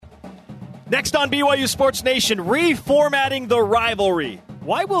Next on BYU Sports Nation, reformatting the rivalry.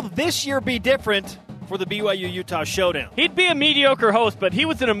 Why will this year be different for the BYU-Utah showdown? He'd be a mediocre host, but he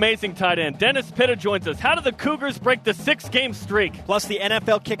was an amazing tight end. Dennis Pitta joins us. How do the Cougars break the 6-game streak? Plus, the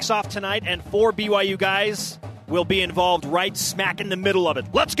NFL kicks off tonight, and 4 BYU guys will be involved right smack in the middle of it.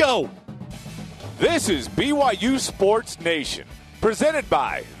 Let's go! This is BYU Sports Nation, presented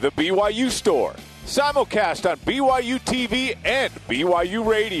by The BYU Store. Simulcast on BYU TV and BYU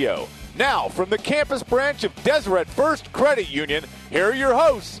Radio. Now, from the campus branch of Deseret First Credit Union, here are your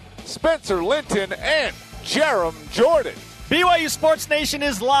hosts, Spencer Linton and Jarom Jordan. BYU Sports Nation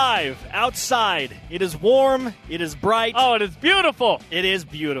is live outside. It is warm. It is bright. Oh, it is beautiful. It is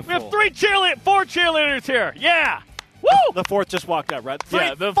beautiful. We have 4 cheerleaders here. Yeah. Woo! The fourth just walked out, right?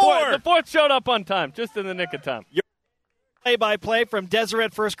 The fourth showed up on time, just in the nick of time. Play-by-play from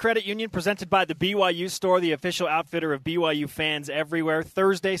Deseret First Credit Union, presented by the BYU Store, the official outfitter of BYU fans everywhere.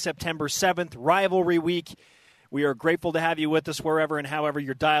 Thursday, September 7th, Rivalry Week. We are grateful to have you with us wherever and however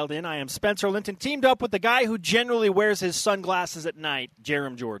you're dialed in. I am Spencer Linton, teamed up with the guy who generally wears his sunglasses at night,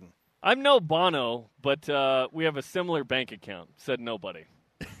 Jarom Jordan. I'm no Bono, but we have a similar bank account, said nobody.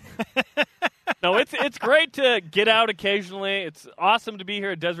 No, it's great to get out occasionally. It's awesome to be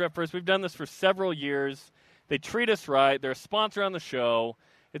here at Deseret First. We've done this for several years. They treat us right. They're a sponsor on the show.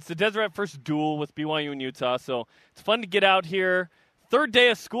 It's the Deseret First Duel with BYU and Utah, so it's fun to get out here. Third day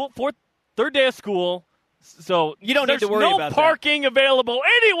of school. So you don't need to worry about that. There's no parking available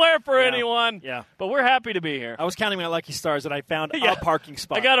anywhere for anyone. Yeah. But we're happy to be here. I was counting my lucky stars and I found a parking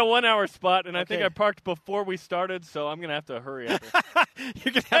spot. I got a 1-hour spot, and I think I parked before we started, so I'm going to have to hurry up.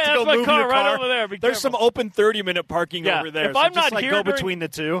 You're going to have to go move car your car. Right over there. There's some open 30-minute parking over there. If I'm just not here go between the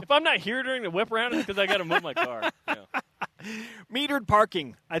two. If I'm not here during the whip around, it's because I got to move my car. Yeah. Metered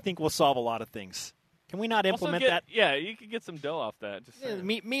parking, I think, will solve a lot of things. Can we not implement that? Yeah, you could get some dough off that. Just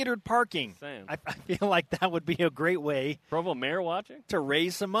metered parking. I feel like that would be a great way. Provo Mayor watching? To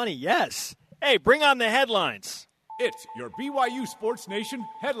raise some money, yes. Hey, bring on the headlines. It's your BYU Sports Nation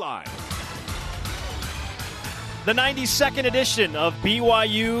headline. The 92nd edition of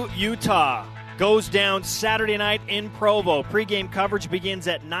BYU Utah goes down Saturday night in Provo. Pre-game coverage begins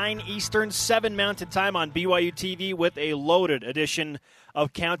at 9 Eastern, 7 Mountain Time on BYU TV with a loaded edition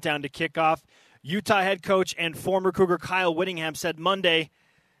of Countdown to Kickoff. Utah head coach and former Cougar Kyle Whittingham said Monday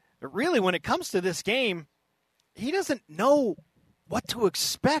that really when it comes to this game, he doesn't know what to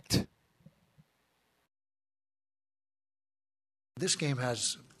expect. This game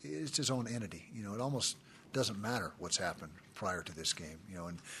it's its own entity. It almost doesn't matter what's happened prior to this game.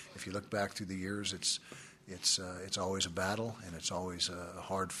 And if you look back through the years, it's always a battle, and it's always a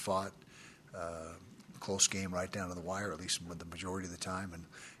hard-fought, close game right down to the wire, at least the majority of the time.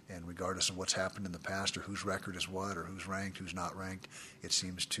 And regardless of what's happened in the past or whose record is what or who's ranked, who's not ranked, it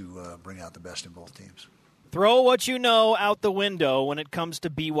seems to bring out the best in both teams. Throw what you know out the window when it comes to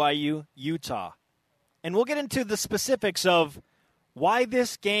BYU Utah. And we'll get into the specifics of why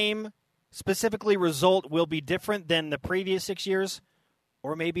this game, specifically result, will be different than the previous 6 years,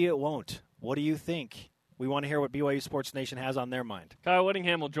 or maybe it won't. What do you think? We want to hear what BYU Sports Nation has on their mind. Kyle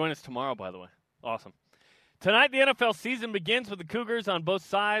Whittingham will join us tomorrow, by the way. Awesome. Tonight, the NFL season begins with the Cougars on both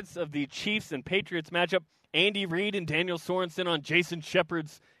sides of the Chiefs and Patriots matchup. Andy Reid and Daniel Sorensen on Jason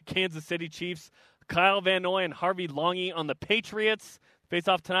Shepard's Kansas City Chiefs. Kyle Van Noy and Harvey Longy on the Patriots. Face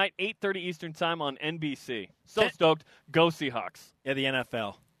off tonight, 8:30 Eastern Time on NBC. So stoked. Go Seahawks. Yeah, the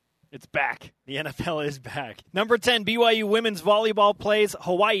NFL. It's back. The NFL is back. Number 10, BYU women's volleyball plays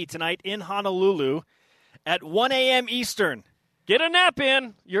Hawaii tonight in Honolulu at 1 a.m. Eastern. Get a nap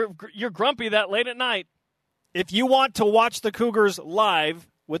in. You're grumpy that late at night. If you want to watch the Cougars live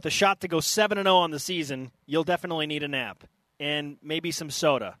with a shot to go 7-0 on the season, you'll definitely need a nap and maybe some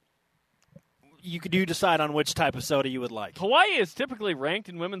soda. You decide on which type of soda you would like. Hawaii is typically ranked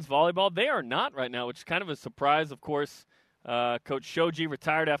in women's volleyball. They are not right now, which is kind of a surprise. Of course, Coach Shoji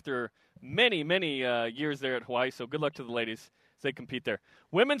retired after many, many years there at Hawaii, so good luck to the ladies as they compete there.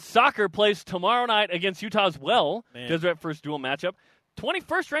 Women's soccer plays tomorrow night against Utah as well. Deseret First dual matchup.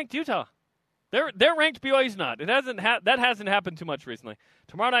 21st ranked Utah. They're ranked. BYU's not. That hasn't happened too much recently.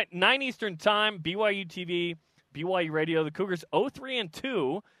 Tomorrow night, 9 Eastern Time, BYU TV, BYU Radio. The Cougars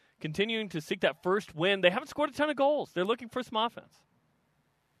 0-3-2, continuing to seek that first win. They haven't scored a ton of goals. They're looking for some offense.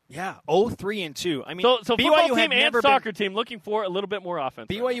 Yeah, 0-3-2. I mean, so BYU team and soccer team looking for a little bit more offense.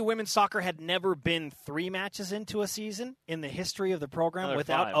 BYU women's soccer had never been 3 matches into a season in the history of the program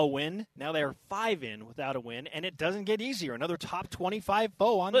without a win. Now they're 5 in without a win, and it doesn't get easier. Another top 25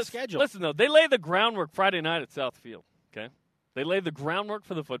 foe on the schedule. Listen, though, they lay the groundwork Friday night at Southfield, okay? They lay the groundwork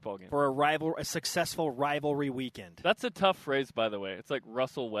for the football game. For a successful rivalry weekend. That's a tough phrase, by the way. It's like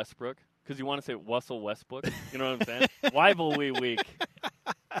Russell Westbrook. because you want to say Russell Westbrook. You know what I'm saying? Rivalry week.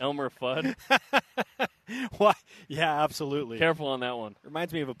 Elmer Fudd. What? Yeah, absolutely. Careful on that one.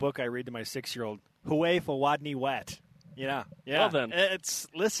 Reminds me of a book I read to my 6-year-old. Huey Fawadni Wet. Yeah. Well then.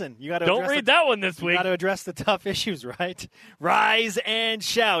 Listen, you got to Don't read that one this week. You got to address the tough issues, right? Rise and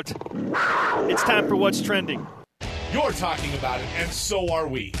shout. It's time for What's Trending. You're talking about it, and so are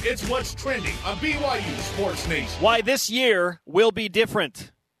we. It's What's Trending on BYU Sports Nation. Why this year will be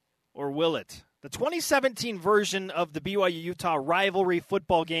different. Or will it? The 2017 version of the BYU-Utah rivalry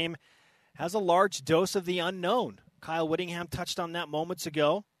football game has a large dose of the unknown. Kyle Whittingham touched on that moments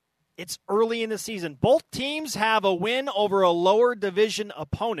ago. It's early in the season. Both teams have a win over a lower division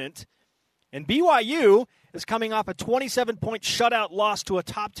opponent, and BYU is coming off a 27-point shutout loss to a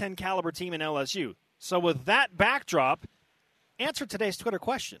top 10 caliber team in LSU. So with that backdrop, answer today's Twitter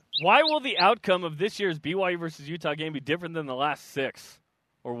question. Why will the outcome of this year's BYU versus Utah game be different than the last 6?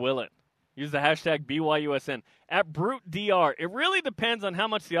 Or will it? Use the hashtag BYUSN. At BruteDR, it really depends on how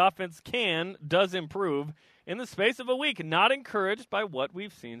much the offense does improve in the space of a week, not encouraged by what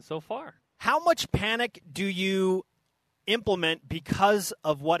we've seen so far. How much panic do you implement because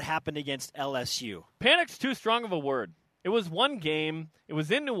of what happened against LSU? Panic's too strong of a word. It was one game. It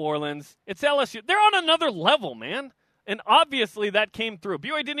was in New Orleans. It's LSU. They're on another level, man. And obviously that came through.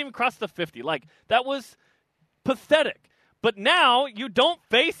 BYU didn't even cross the 50. That was pathetic. But now you don't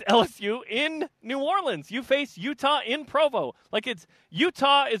face LSU in New Orleans. You face Utah in Provo.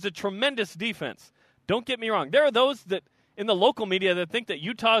 Utah is a tremendous defense. Don't get me wrong. There are those that in the local media that think that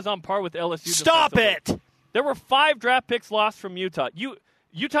Utah is on par with LSU. Stop it! There were 5 draft picks lost from Utah.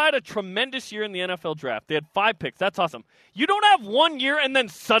 Utah had a tremendous year in the NFL draft. They had 5 picks. That's awesome. You don't have 1 year and then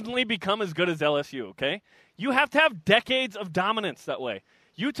suddenly become as good as LSU, okay? You have to have decades of dominance that way.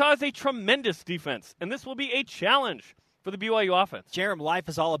 Utah is a tremendous defense, and this will be a challenge for the BYU offense. Jarom, life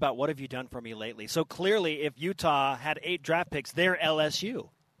is all about what have you done for me lately. So clearly, if Utah had 8 draft picks, they're LSU.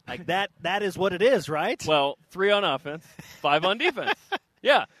 That is what it is, right? Well, 3 on offense, 5 on defense.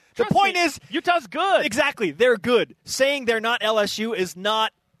 Yeah. The point is, Utah's good. Exactly. They're good. Saying they're not LSU is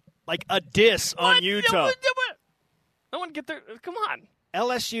not like a diss on Utah. No one get there. Come on.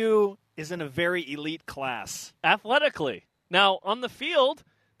 LSU is in a very elite class. Athletically. Now, on the field,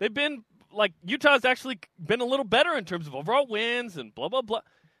 they've been Utah's actually been a little better in terms of overall wins and blah, blah, blah.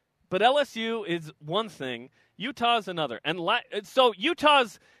 But LSU is one thing. Utah's another. And so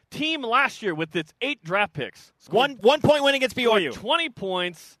Utah's team last year with its 8 draft picks. One point win against BYU. 20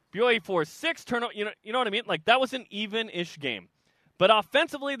 points. BYU forced 6 turnovers. You know what I mean? That was an even-ish game. But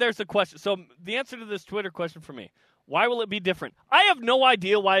offensively, there's a question. So the answer to this Twitter question for me, why will it be different? I have no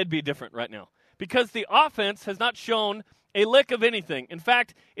idea why it'd be different right now. Because the offense has not shown a lick of anything. In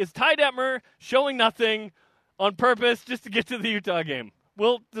fact, is Ty Detmer showing nothing on purpose just to get to the Utah game?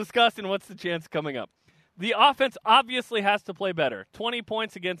 We'll discuss in What's the Chance coming up. The offense obviously has to play better. 20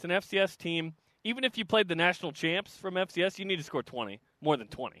 points against an FCS team. Even if you played the national champs from FCS, you need to score 20. More than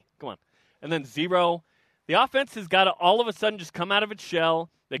 20. Come on. And then 0. The offense has got to all of a sudden just come out of its shell.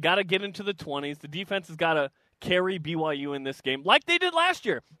 They got to get into the 20s. The defense has got to carry BYU in this game like they did last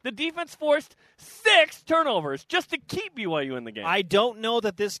year. The defense forced 6 turnovers just to keep BYU in the game. I don't know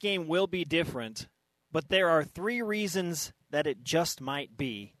that this game will be different, but there are 3 reasons that it just might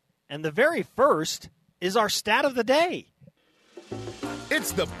be. And the very first is our stat of the day.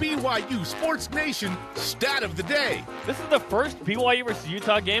 It's the BYU Sports Nation Stat of the Day. This is the first BYU versus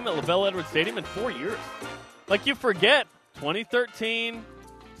Utah game at LaVell Edwards Stadium in 4 years. You forget, 2013,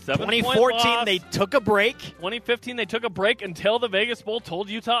 2014, loss. They took a break. 2015, they took a break until the Vegas Bowl told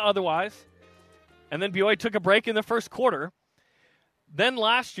Utah otherwise. And then BYU took a break in the first quarter. Then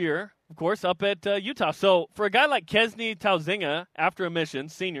last year, of course, up at Utah. So for a guy like Kesni Tauzinga, after a mission,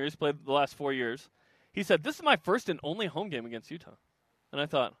 seniors, played the last 4 years, he said, this is my first and only home game against Utah. And I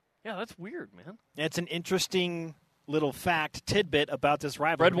thought, yeah, that's weird, man. It's an interesting little tidbit about this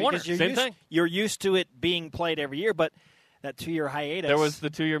rivalry. Fred Warner, same thing. You're used to it being played every year, but that 2-year hiatus. There was the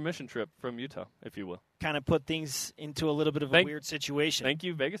 2-year mission trip from Utah, if you will. Kind of put things into a little bit of a weird situation. Thank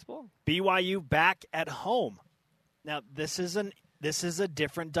you, Vegas Bowl. BYU back at home. Now, this is a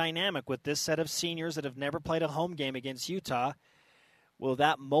different dynamic with this set of seniors that have never played a home game against Utah. Will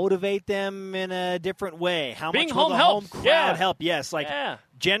that motivate them in a different way? How Being much will home the helps. home crowd help? Yes,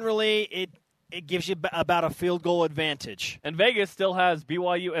 generally it gives you about a field goal advantage. And Vegas still has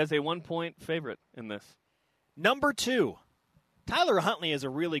BYU as a 1-point favorite in this. Number 2, Tyler Huntley is a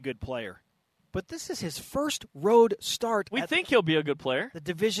really good player, but this is his first road start. We think he'll be a good player. The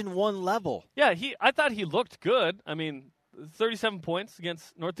Division I level. Yeah, I thought he looked good. I mean, 37 points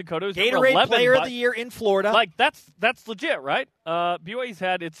against North Dakota. Gatorade Player of the Year in Florida. Like, that's legit, right? BYU's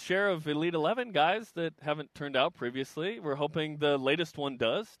had its share of Elite 11 guys that haven't turned out previously. We're hoping the latest one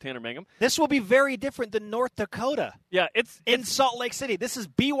does, Tanner Mangum. This will be very different than North Dakota. Yeah, it's in Salt Lake City. This is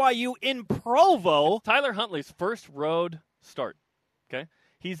BYU in Provo. It's Tyler Huntley's first road start, okay?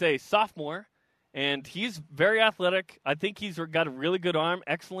 He's a sophomore, and he's very athletic. I think he's got a really good arm,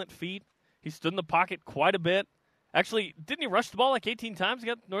 excellent feet. He stood in the pocket quite a bit. Actually, didn't he rush the ball like 18 times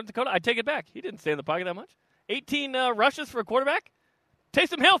against North Dakota? I take it back. He didn't stay in the pocket that much. 18 rushes for a quarterback?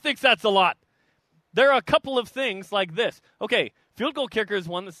 Taysom Hill thinks that's a lot. There are a couple of things like this. Okay, field goal kicker is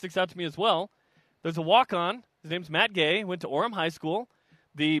one that sticks out to me as well. There's a walk-on. His name's Matt Gay. Went to Orem High School.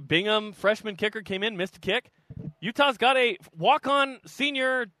 The Bingham freshman kicker came in, missed a kick. Utah's got a walk-on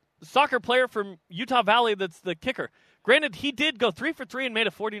senior soccer player from Utah Valley that's the kicker. Granted, he did go 3 for 3 and made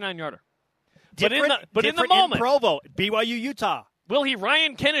a 49-yarder. But in the moment, in Provo, BYU, Utah. Will he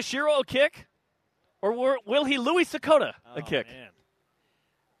Ryan Kenishiro a kick? Or will he Louis Sakota a kick? Man.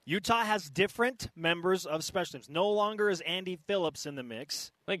 Utah has different members of special teams. No longer is Andy Phillips in the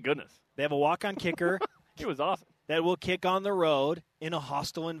mix. Thank goodness. They have a walk-on kicker. He was awesome. That will kick on the road in a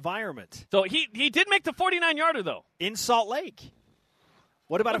hostile environment. So he did make the 49-yarder, though. In Salt Lake.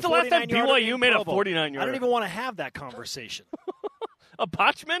 What about When's a 49-yarder? The last time BYU made Provo? a 49-yarder? I don't even want to have that conversation. A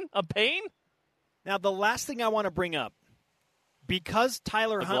Potchman? A Payne? Now, the last thing I want to bring up, because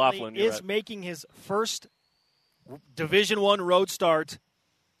Tyler Huntley is making his first Division I road start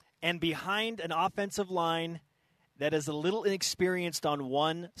and behind an offensive line that is a little inexperienced on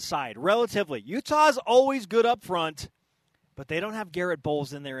one side, relatively. Utah's always good up front, but they don't have Garrett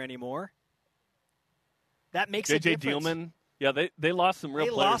Bowles in there anymore. That makes a difference. J.J. Dielman. Yeah, they lost some real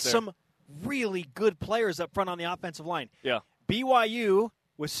players. They lost some really good players up front on the offensive line. Yeah. BYU,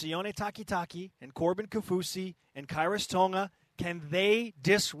 with Sione Takitaki and Corbin Kafusi and Kairos Tonga, can they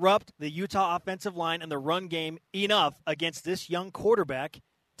disrupt the Utah offensive line and the run game enough against this young quarterback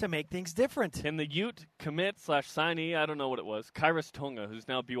to make things different? Can the Ute commit/signee, I don't know what it was, Kairos Tonga, who's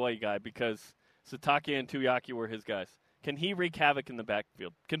now a BYU guy because Satake and Tuyaki were his guys, can he wreak havoc in the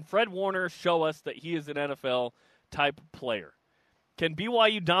backfield? Can Fred Warner show us that he is an NFL-type player? Can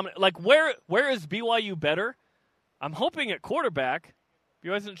BYU dominate? Like, where is BYU better? I'm hoping at quarterback.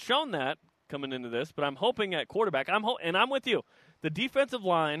 BYU hasn't shown that coming into this, but I'm hoping at quarterback. And I'm with you. The defensive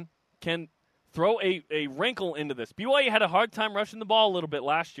line can throw a wrinkle into this. BYU had a hard time rushing the ball a little bit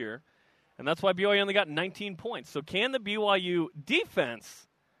last year, and that's why BYU only got 19 points. So can the BYU defense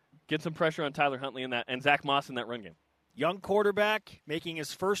get some pressure on Tyler Huntley and Zach Moss in that run game? Young quarterback making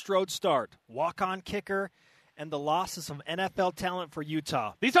his first road start, walk-on kicker, and the losses of NFL talent for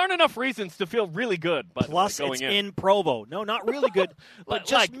Utah. These aren't enough reasons to feel really good. Plus, it's in Provo. No, not really good, but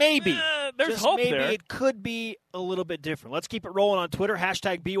just maybe. There's just hope maybe there. It could be a little bit different. Let's keep it rolling on Twitter.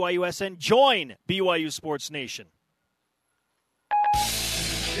 Hashtag BYUSN. Join BYU Sports Nation.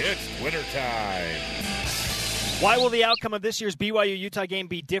 It's Twitter time. Why will the outcome of this year's BYU-Utah game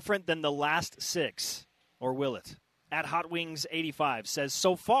be different than the last 6? Or will it? At Hot Wings 85 says,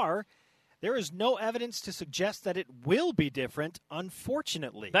 so far, there is no evidence to suggest that it will be different,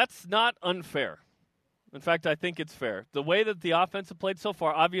 unfortunately. That's not unfair. In fact, I think it's fair. The way that the offense have played so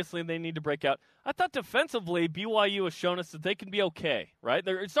far, obviously they need to break out. I thought defensively, BYU has shown us that they can be okay, right?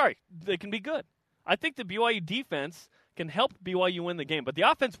 They can be good. I think the BYU defense can help BYU win the game, but the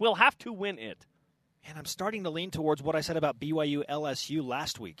offense will have to win it. And I'm starting to lean towards what I said about BYU LSU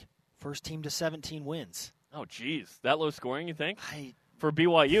last week. First team to 17 wins. Oh, geez. That low scoring, you think? For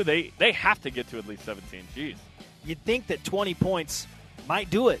BYU, they have to get to at least 17. Jeez. You'd think that 20 points might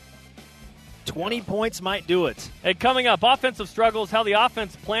do it. 20 points might do it. Hey, coming up, offensive struggles, how the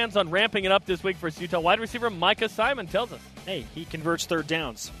offense plans on ramping it up this week versus Utah. Wide receiver Micah Simon tells us. Hey, he converts third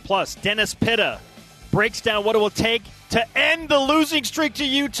downs. Plus, Dennis Pitta breaks down what it will take to end the losing streak to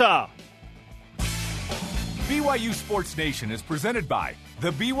Utah. BYU Sports Nation is presented by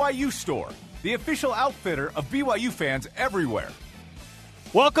The BYU Store, the official outfitter of BYU fans everywhere.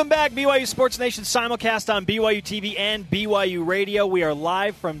 Welcome back, BYU Sports Nation simulcast on BYU TV and BYU Radio. We are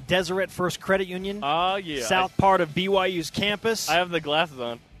live from Deseret First Credit Union, south part of BYU's campus. I have the glasses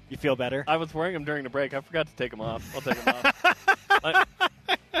on. You feel better? I was wearing them during the break. I forgot to take them off. I'll take them off.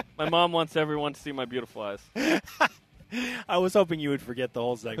 My mom wants everyone to see my beautiful eyes. I was hoping you would forget the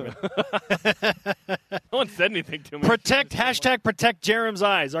whole segment. No one said anything to me. Protect Jarom's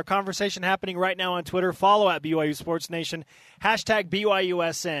eyes. Our conversation happening right now on Twitter. Follow at BYU Sports Nation. Hashtag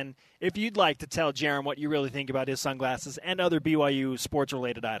BYUSN if you'd like to tell Jarom what you really think about his sunglasses and other BYU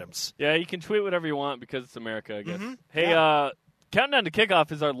sports-related items. Yeah, you can tweet whatever you want because it's America, I guess. Mm-hmm. Hey, Countdown to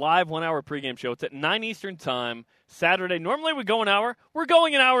Kickoff is our live 1-hour pregame show. It's at 9 Eastern time, Saturday. Normally we go an hour. We're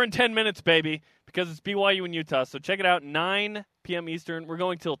going an hour and 10 minutes, baby, because it's BYU and Utah. So check it out, 9 p.m. Eastern. We're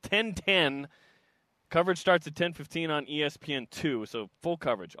going till 10:10. Coverage starts at 10:15 on ESPN2, so full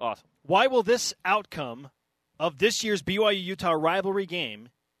coverage. Awesome. Why will this outcome of this year's BYU-Utah rivalry game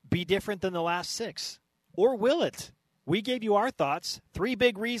be different than the last 6? Or will it? We gave you our thoughts. 3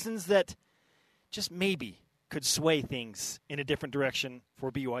 big reasons that just maybe could sway things in a different direction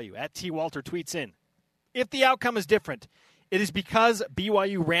for BYU. At T. Walter tweets in, if the outcome is different, it is because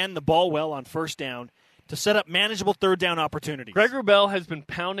BYU ran the ball well on first down to set up manageable third down opportunities. Greg Wrubell has been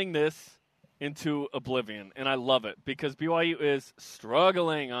pounding this into oblivion, and I love it because BYU is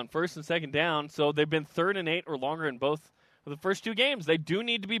struggling on first and second down, so they've been 3rd and 8 or longer in both of the first 2 games. They do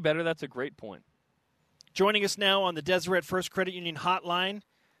need to be better. That's a great point. Joining us now on the Deseret First Credit Union hotline,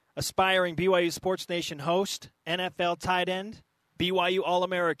 aspiring BYU Sports Nation host, NFL tight end, BYU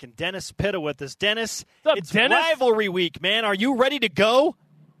All-American, Dennis Pitta with us. Dennis, what's up, it's Dennis? rivalry week, man. Are you ready to go?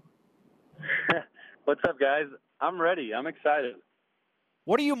 What's up, guys? I'm ready. I'm excited.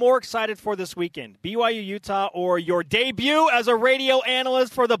 What are you more excited for this weekend, BYU Utah or your debut as a radio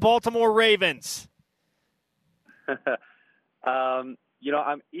analyst for the Baltimore Ravens? I'm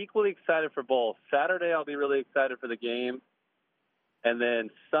equally excited for both. Saturday, I'll be really excited for the game. And then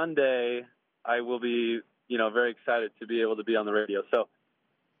Sunday, I will be, very excited to be able to be on the radio. So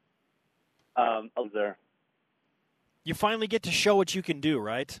I was there. You finally get to show what you can do,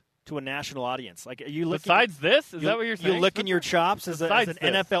 right? To a national audience. Like, are you looking? Besides this, is that what you're saying? You licking your chops as an Besides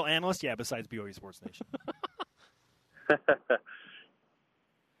this. NFL analyst? Yeah, besides BYU Sports Nation.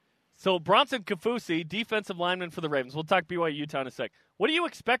 So Bronson Kafusi, defensive lineman for the Ravens. We'll talk BYU Utah in a sec. What do you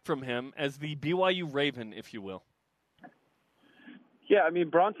expect from him as the BYU Raven, if you will? Yeah,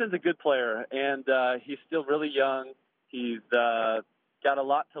 Bronson's a good player, and he's still really young. He's got a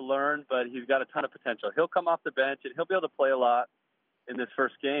lot to learn, but he's got a ton of potential. He'll come off the bench, and he'll be able to play a lot in this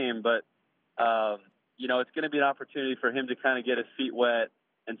first game, but it's going to be an opportunity for him to kind of get his feet wet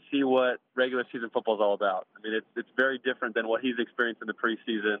and see what regular season football is all about. It's very different than what he's experienced in the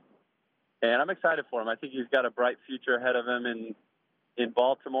preseason, and I'm excited for him. I think he's got a bright future ahead of him in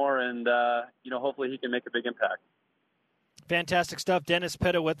Baltimore, and hopefully he can make a big impact. Fantastic stuff. Dennis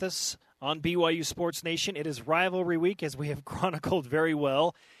Pitta with us on BYU Sports Nation. It is rivalry week, as we have chronicled very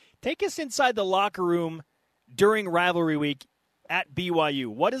well. Take us inside the locker room during rivalry week at BYU.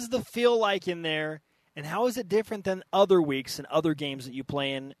 What does the feel like in there, and how is it different than other weeks and other games that you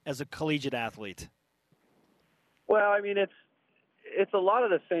play in as a collegiate athlete? Well, it's a lot of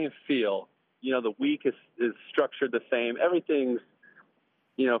the same feel. The week is structured the same. Everything's,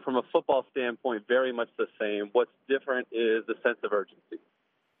 from a football standpoint, very much the same. What's different is the sense of urgency,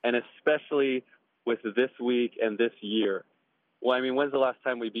 and especially with this week and this year. Well, when's the last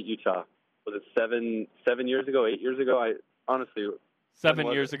time we beat Utah? Was it 7 years ago, 8 years ago? Honestly, 7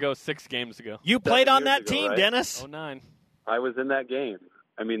 years ago, 6 games ago. You played on that team, right? Dennis. 09. I was in that game.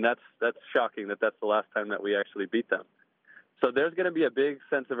 That's shocking that that's the last time that we actually beat them. So there's going to be a big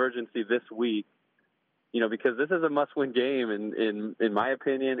sense of urgency this week, because this is a must-win game, in my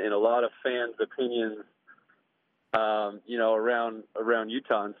opinion, and a lot of fans' opinions, around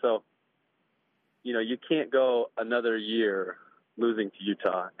Utah. And so, you can't go another year losing to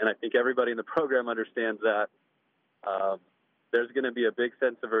Utah. And I think everybody in the program understands that. There's going to be a big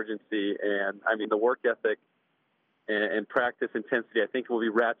sense of urgency, and the work ethic and practice intensity, I think, will be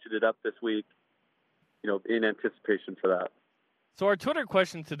ratcheted up this week, in anticipation for that. So our Twitter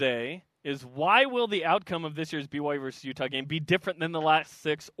question today is, why will the outcome of this year's BYU versus Utah game be different than the last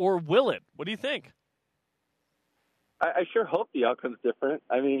 6, or will it? What do you think? I sure hope the outcome's different.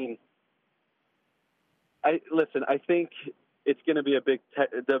 I think it's going to be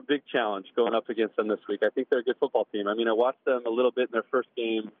the big challenge going up against them this week. I think they're a good football team. I watched them a little bit in their first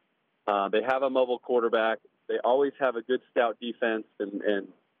game. They have a mobile quarterback. They always have a good stout defense and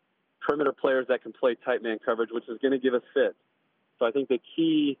perimeter players that can play tight man coverage, which is going to give us fits. So I think the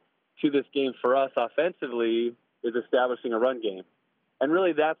key to this game for us offensively is establishing a run game. And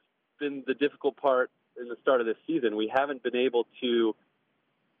really that's been the difficult part in the start of this season. We haven't been able to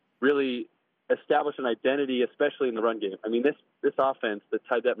really establish an identity, especially in the run game. This offense that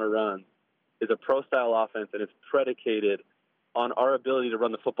Ty Detmer runs is a pro-style offense, and it's predicated on our ability to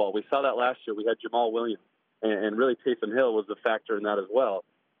run the football. We saw that last year. We had Jamal Williams, and really Taysom Hill was a factor in that as well,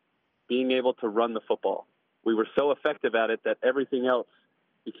 being able to run the football. We were so effective at it that everything else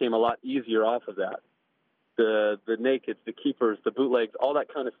became a lot easier off of that. The nakeds, the keepers, the bootlegs, all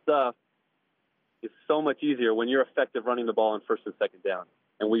that kind of stuff is so much easier when you're effective running the ball on first and second down.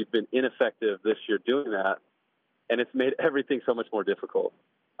 And we've been ineffective this year doing that. and it's made everything so much more difficult.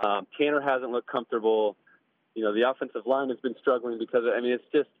 Tanner hasn't looked comfortable. The offensive line has been struggling because, it's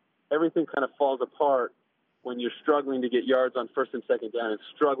just everything kind of falls apart when you're struggling to get yards on first and second down and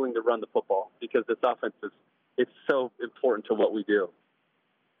struggling to run the football because this offense it's so important to what we do.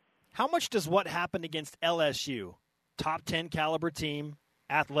 How much does what happened against LSU, top 10 caliber team,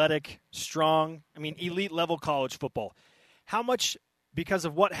 athletic, strong, elite level college football, how much, because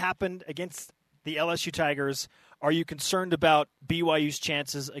of what happened against the LSU Tigers, are you concerned about BYU's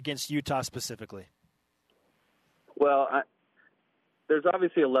chances against Utah specifically? Well, there's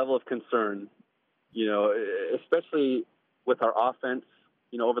obviously a level of concern, especially with our offense,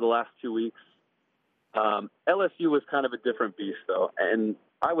 over the last 2 weeks. LSU was kind of a different beast, though, and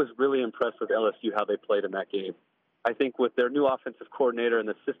I was really impressed with LSU, how they played in that game. I think with their new offensive coordinator and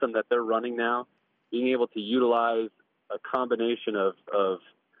the system that they're running now, being able to utilize a combination of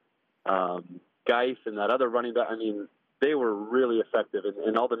Geis and that other running back, they were really effective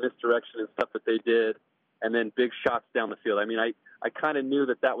in all the misdirection and stuff that they did, and then big shots down the field. I kind of knew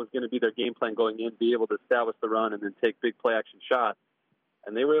that was going to be their game plan going in, be able to establish the run and then take big play-action shots,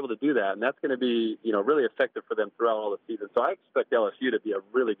 and they were able to do that, and that's going to be really effective for them throughout all the season. So I expect LSU to be a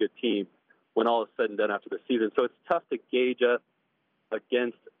really good team when all is said and done after the season. So it's tough to gauge us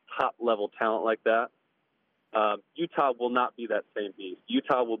against top-level talent like that. Utah will not be that same beast.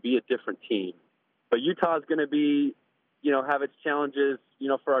 Utah will be a different team. But Utah is going to be, have its challenges,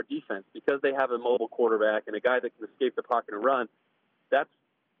 for our defense because they have a mobile quarterback and a guy that can escape the pocket and run. That's,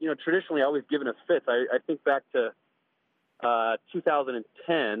 traditionally always given us fits. I think back to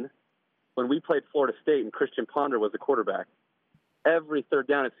 2010 when we played Florida State and Christian Ponder was the quarterback. Every third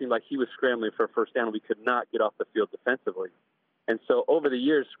down, it seemed like he was scrambling for a first down. We could not get off the field defensively. And so over the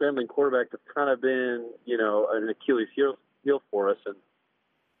years, scrambling quarterbacks have kind of been, an Achilles heel for us. And,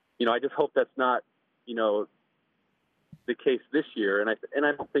 I just hope that's not, the case this year. And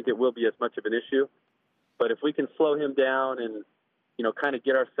I don't think it will be as much of an issue. But if we can slow him down and, kind of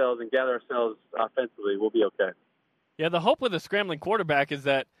get ourselves and gather ourselves offensively, we'll be okay. Yeah, the hope with a scrambling quarterback is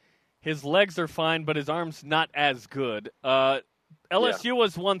that his legs are fine, but his arm's not as good. LSU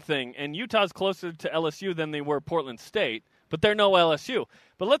was one thing, and Utah's closer to LSU than they were Portland State, but they're no LSU.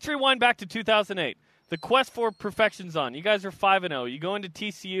 But let's rewind back to 2008. The quest for perfection's on. You guys are 5-0. You go into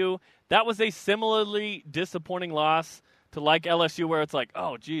TCU. That was a similarly disappointing loss to like LSU where it's like,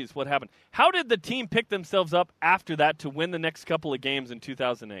 oh, geez, what happened? How did the team pick themselves up after that to win the next couple of games in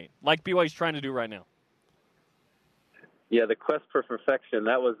 2008, like BYU's trying to do right now? Yeah, the quest for perfection,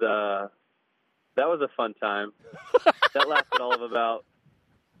 that was a fun time. That lasted all of about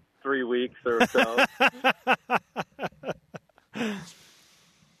 3 weeks or so.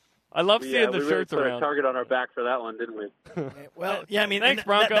 I love seeing the shirts really put around. A target on our back for that one, didn't we? Well, yeah, thanks,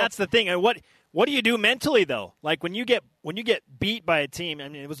 Bronco. That's the thing. And what do you do mentally though? Like when you get beat by a team,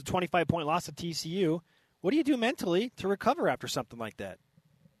 it was a 25-point loss to TCU. What do you do mentally to recover after something like that?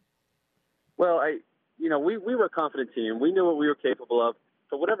 Well, we were a confident team. We knew what we were capable of.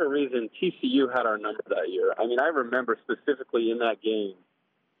 For whatever reason, TCU had our number that year. I remember specifically in that game,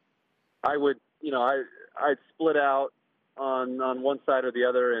 I'd split out on one side or the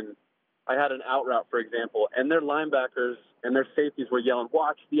other, and I had an out route, for example, and their linebackers and their safeties were yelling,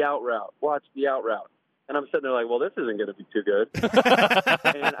 watch the out route, watch the out route. And I'm sitting there like, well, this isn't going to be too good.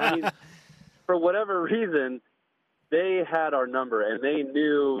 And for whatever reason, they had our number, and they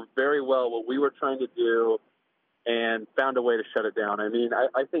knew very well what we were trying to do and found a way to shut it down.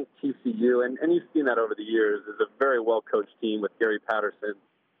 I think TCU, and you've seen that over the years, is a very well-coached team with Gary Patterson.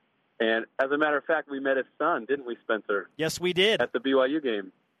 And as a matter of fact, we met his son, didn't we, Spencer? Yes, we did. At the BYU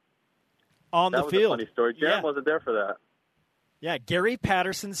game. On the field. That was a funny story. Jarom wasn't there for that. Yeah, Gary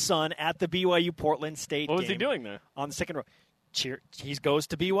Patterson's son at the BYU Portland State game. What was he doing there? On the second row. He goes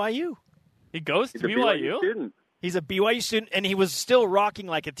to BYU. He goes to BYU? Student. He's a BYU student, and he was still rocking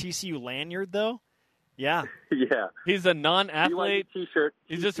like a TCU lanyard, though. Yeah. Yeah. He's a non-athlete. BYU T-shirt.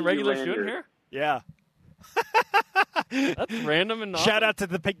 He's just a regular lanyard. student here? Yeah. That's random and awesome. Shout out to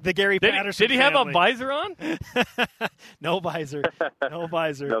the Gary Patterson Did he have family. a visor on? No visor. No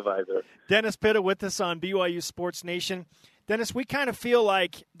visor. No visor. Dennis Pitta with us on BYU Sports Nation. Dennis, we kind of feel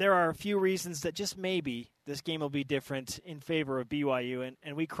like there are a few reasons that just maybe this game will be different in favor of BYU,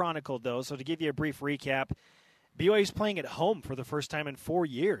 and we chronicled those. So to give you a brief recap, BYU's playing at home for the first time in 4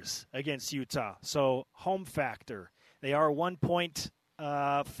 years against Utah. So home factor. They are a 1-point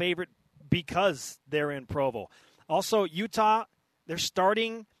favorite because they're in Provo. Also, Utah, they're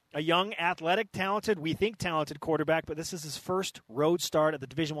starting a young, athletic, talented, we think talented quarterback, but this is his first road start at the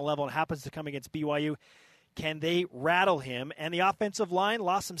Division I level and happens to come against BYU. Can they rattle him? And the offensive line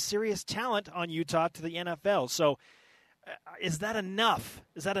lost some serious talent on Utah to the NFL. So is that enough?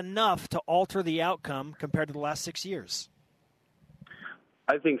 Is that enough to alter the outcome compared to the last 6 years?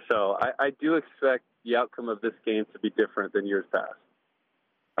 I think so. I do expect the outcome of this game to be different than years past.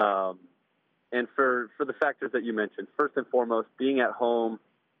 And for the factors that you mentioned, first and foremost, being at home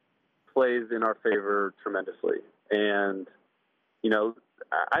plays in our favor tremendously. And,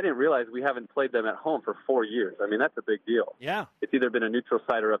 I didn't realize we haven't played them at home for 4 years. I mean, that's a big deal. Yeah. It's either been a neutral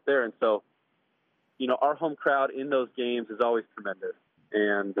site or up there. And so, our home crowd in those games is always tremendous.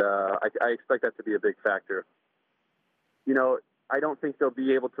 And I expect that to be a big factor. I don't think they'll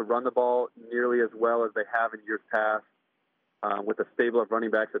be able to run the ball nearly as well as they have in years past with the stable of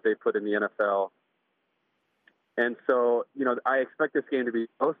running backs that they put in the NFL. And so, I expect this game to be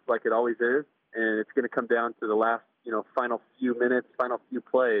close like it always is, and it's going to come down to the last, final few minutes, final few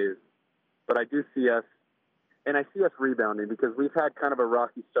plays. But I do see us, and I see us rebounding because we've had kind of a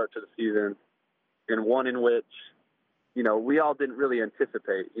rocky start to the season, and one in which, we all didn't really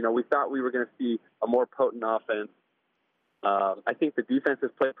anticipate. We thought we were going to see a more potent offense. I think the defense has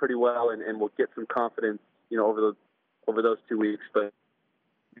played pretty well, and we'll get some confidence, over those 2 weeks. But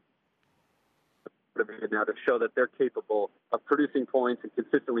now to show that they're capable of producing points and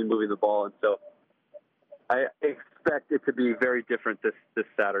consistently moving the ball, and so I expect it to be very different this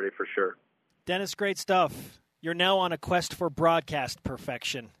Saturday for sure. Dennis, great stuff. You're now on a quest for broadcast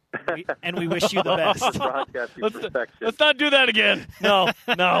perfection, and we wish you the best. Broadcasting perfection. Let's not do that again. No.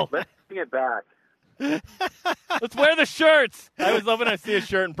 Let's bring it back. Let's wear the shirts. I was hoping I'd see a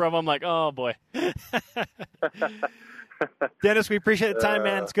shirt in Provo. I'm like, oh, boy. Dennis, we appreciate the time,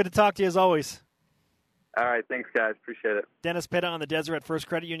 man. It's good to talk to you as always. All right. Thanks, guys. Appreciate it. Dennis Pitta on the Deseret First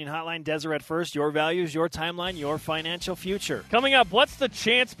Credit Union Hotline. Deseret First, your values, your timeline, your financial future. Coming up, what's the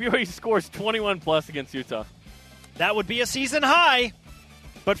chance BYU scores 21-plus against Utah? That would be a season high.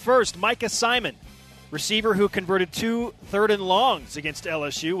 But first, Micah Simon, receiver who converted 2 third and longs against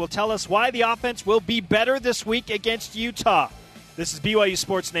LSU, will tell us why the offense will be better this week against Utah. This is BYU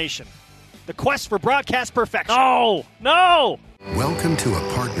Sports Nation. The quest for broadcast perfection. No! Welcome to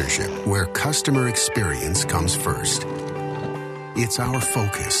a partnership where customer experience comes first. It's our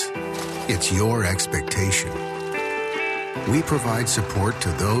focus. It's your expectation. We provide support to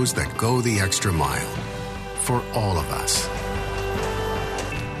those that go the extra mile for all of us.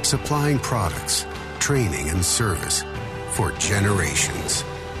 Supplying products, training, and service for generations.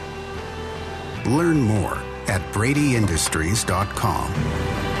 Learn more at bradyindustries.com.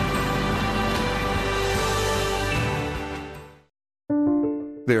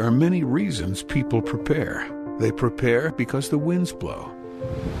 There are many reasons people prepare. They prepare because the winds blow,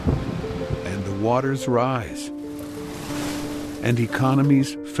 and the waters rise, and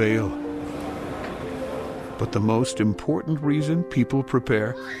economies fail. But the most important reason people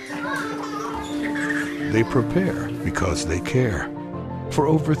prepare, they prepare because they care. For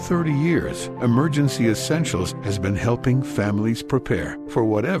over 30 years, Emergency Essentials has been helping families prepare for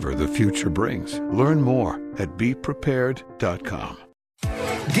whatever the future brings. Learn more at BePrepared.com.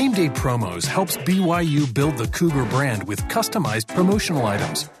 Game Day Promos helps BYU build the Cougar brand with customized promotional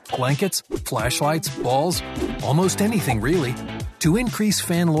items, blankets, flashlights, balls, almost anything really, to increase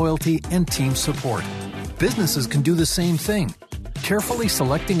fan loyalty and team support. Businesses can do the same thing, carefully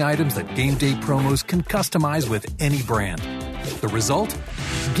selecting items that Game Day Promos can customize with any brand. The result?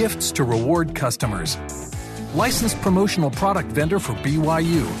 Gifts to reward customers. Licensed promotional product vendor for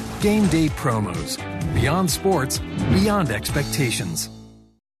BYU. Game Day Promos. Beyond sports, beyond expectations.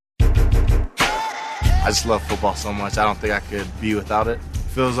 I just love football so much, I don't think I could be without it.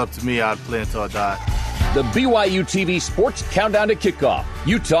 If it was up to me, I'd play until I die. The BYU TV Sports Countdown to Kickoff.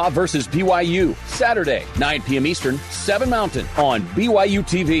 Utah versus BYU. Saturday, 9 p.m. Eastern, 7 Mountain on BYU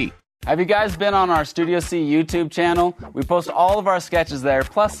TV. Have you guys been on our Studio C YouTube channel? We post all of our sketches there,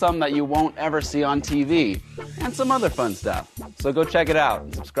 plus some that you won't ever see on TV, and some other fun stuff. So go check it out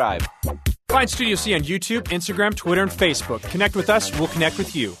and subscribe. Find Studio C on YouTube, Instagram, Twitter, and Facebook. Connect with us, we'll connect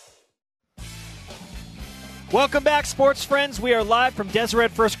with you. Welcome back, sports friends. We are live from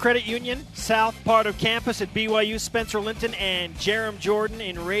Deseret First Credit Union, south part of campus at BYU. Spencer Linton and Jarom Jordan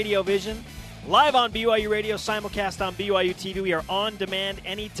in Radio Vision. Live on BYU Radio, simulcast on BYU TV. We are on demand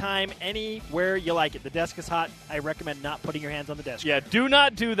anytime, anywhere you like it. The desk is hot. I recommend not putting your hands on the desk. Yeah, do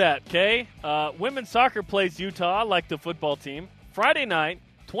not do that, okay? Women's soccer plays Utah, like the football team. Friday night,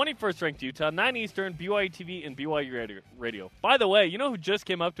 21st ranked Utah, 9 Eastern, BYU TV and BYU Radio. By the way, you know who just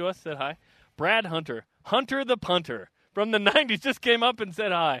came up to us, said hi? Brad Hunter. Hunter the punter from the 90s just came up and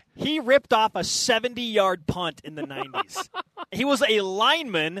said hi. He ripped off a 70-yard punt in the 90s. He was a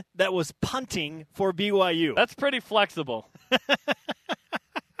lineman that was punting for BYU. That's pretty flexible.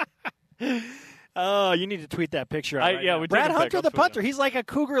 Oh, you need to tweet that picture out right now. Brad Hunter, the punter. He's like a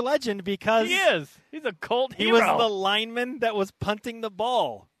Cougar legend because he is. He's a cult hero. He was the lineman that was punting the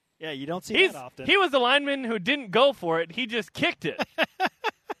ball. Yeah, you don't see that often. He was the lineman who didn't go for it. He just kicked it.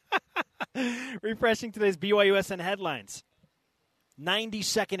 Refreshing today's BYUSN headlines.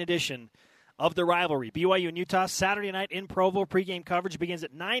 92nd edition of the rivalry. BYU and Utah, Saturday night in Provo. Pregame coverage begins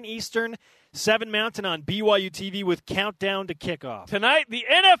at 9 Eastern, 7 Mountain on BYU TV with countdown to kickoff. Tonight, the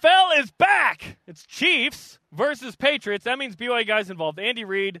NFL is back. It's Chiefs versus Patriots. That means BYU guys involved. Andy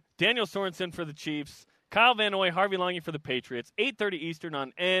Reid, Daniel Sorensen for the Chiefs, Kyle Van Noy, Harvey Lange for the Patriots. 8:30 Eastern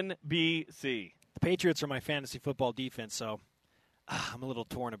on NBC. The Patriots are my fantasy football defense, so I'm a little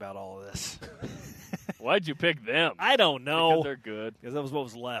torn about all of this. Why'd you pick them? I don't know. Because they're good. Because that was what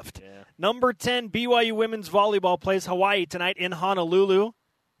was left. Yeah. Number 10, BYU women's volleyball plays Hawaii tonight in Honolulu.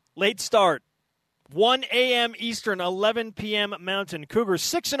 Late start, 1 a.m. Eastern, 11 p.m. Mountain. Cougars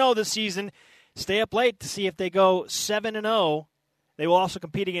 6-0 this season. Stay up late to see if they go 7-0. They will also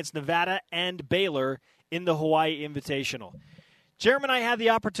compete against Nevada and Baylor in the Hawaii Invitational. Jarom and I had the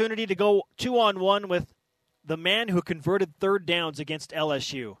opportunity to go 2-on-1 with the man who converted third downs against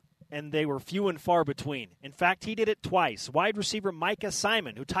LSU, and they were few and far between. In fact, he did it twice. Wide receiver Micah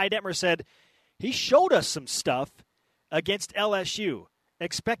Simon, who Ty Detmer said, he showed us some stuff against LSU.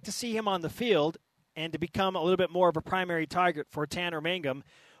 Expect to see him on the field and to become a little bit more of a primary target for Tanner Mangum.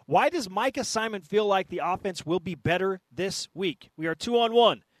 Why does Micah Simon feel like the offense will be better this week? We are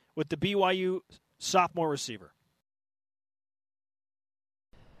 2-on-1 with the BYU sophomore receiver.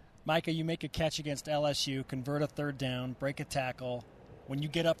 Micah, you make a catch against LSU, convert a third down, break a tackle. When you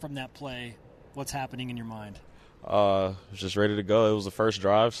get up from that play, what's happening in your mind? I was just ready to go. It was the first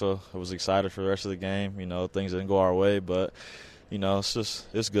drive, so I was excited for the rest of the game. You know, things didn't go our way, but, you know,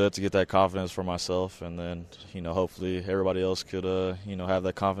 it's good to get that confidence for myself, and then, you know, hopefully everybody else could, you know, have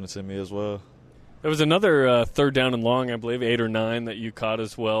that confidence in me as well. There was another third down and long, I believe, 8 or 9 that you caught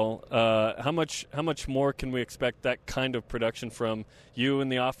as well. How much more can we expect that kind of production from you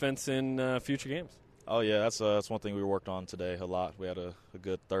and the offense in future games? Oh, yeah, that's one thing we worked on today a lot. We had a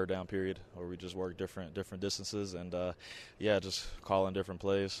good third down period where we just worked different distances and, just calling different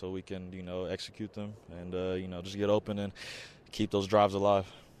plays so we can, you know, execute them and, you know, just get open and keep those drives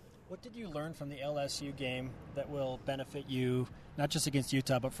alive. What did you learn from the LSU game that will benefit you, not just against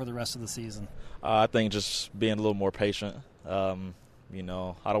Utah, but for the rest of the season? I think just being a little more patient. You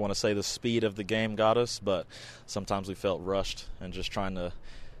know, I don't want to say the speed of the game got us, but sometimes we felt rushed and just trying to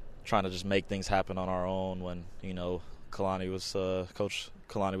just make things happen on our own when, you know, Coach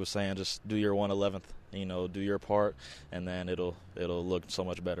Kalani was saying just do your 1/11th, you know, do your part, and then it'll look so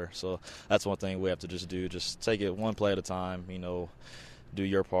much better. So that's one thing we have to just do, just take it one play at a time, you know, do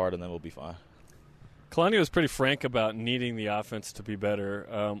your part, and then we'll be fine. Kalani was pretty frank about needing the offense to be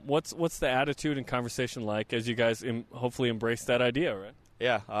better. What's the attitude and conversation like as you guys hopefully embrace that idea, right?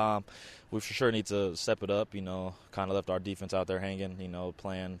 Yeah, we for sure need to step it up, you know, kind of left our defense out there hanging, you know,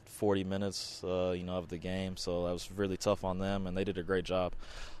 playing 40 minutes, you know, of the game. So that was really tough on them, and they did a great job.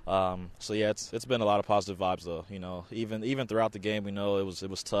 So, yeah, it's been a lot of positive vibes, though. You know, even throughout the game, we know it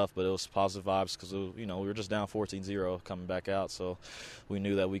was tough, but it was positive vibes because, you know, we were just down 14-0 coming back out. So we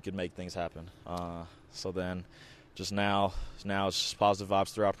knew that we could make things happen. So then just now it's just positive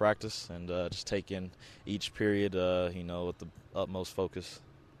vibes throughout practice and just taking each period, you know, with the utmost focus.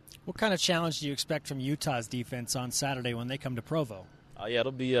 What kind of challenge do you expect from Utah's defense on Saturday when they come to Provo? Yeah,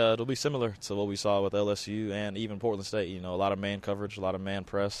 it'll be similar to what we saw with LSU and even Portland State. You know, a lot of man coverage, a lot of man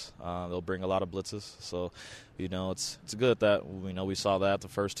press. They'll bring a lot of blitzes. So, you know, it's good that we saw that the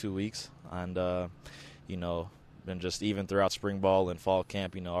first 2 weeks, and you know, and just even throughout spring ball and fall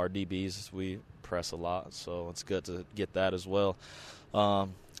camp, you know, our DBs we press a lot. So it's good to get that as well.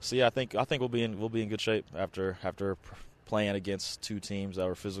 So yeah, I think we'll be in good shape after playing against two teams that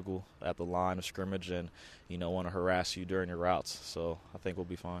were physical at the line of scrimmage and, you know, want to harass you during your routes. So I think we'll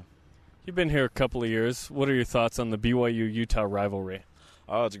be fine. You've been here a couple of years. What are your thoughts on the BYU-Utah rivalry?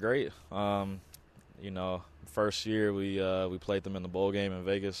 Oh, it's great. You know, first year we played them in the bowl game in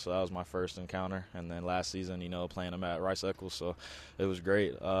Vegas, so that was my first encounter. And then last season, you know, playing them at Rice Eccles, so it was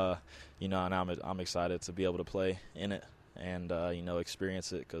great. You know, and I'm excited to be able to play in it and, you know,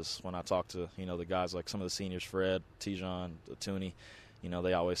 experience it, because when I talk to, you know, the guys like some of the seniors, Fred, Tijon, Tooney, you know,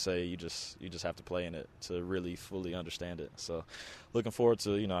 they always say you just have to play in it to really fully understand it. So looking forward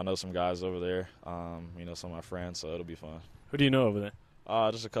to, you know, I know some guys over there, you know, some of my friends, so it'll be fun. Who do you know over there?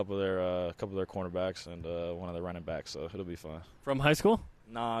 Just a couple of their cornerbacks and one of their running backs, so it'll be fun. From high school?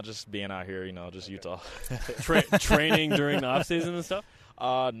 Nah, just being out here, just Utah. Training during the off season and stuff?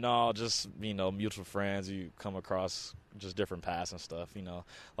 No, just mutual friends. You come across just different paths and stuff.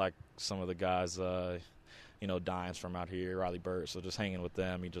 Like some of the guys, Dines from out here, Riley Burt. So just hanging with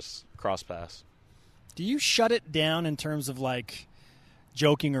them, you just cross paths. Do you shut it down in terms of like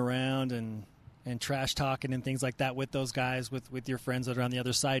joking around and trash talking and things like that with those guys, with your friends that are on the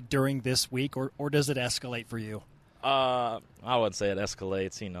other side during this week, or does it escalate for you? I wouldn't say it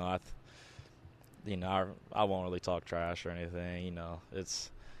escalates. I won't really talk trash or anything. It's,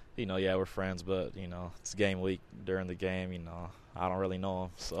 yeah, we're friends, but it's game week. During the game, I don't really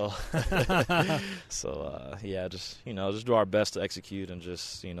know them, so yeah, just do our best to execute and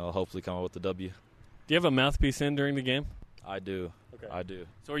just hopefully come up with the W. Do you have a mouthpiece in during the game? I do. Okay. I do.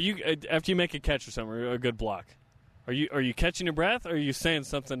 So are you, after you make a catch or something, or a good block, are you catching your breath, or are you saying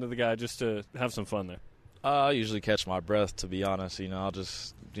something to the guy just to have some fun there? I usually catch my breath, to be honest. I'll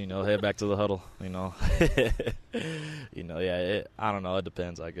just head back to the huddle. Yeah. I don't know. It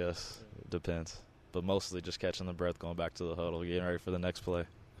depends, I guess. It depends, but mostly just catching the breath, going back to the huddle, getting ready for the next play.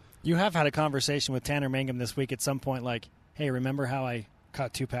 You have had a conversation with Tanner Mangum this week at some point, like, "Hey, remember how I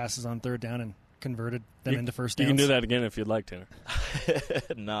caught 2 passes on 3rd down and converted them into first downs?" You can do that again if you'd like, Tanner.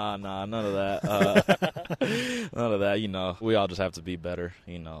 Nah, none of that. None of that. We all just have to be better.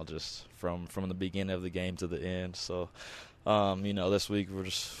 Just from the beginning of the game to the end. So, this week we're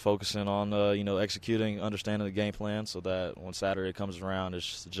just focusing on executing, understanding the game plan, so that when Saturday comes around,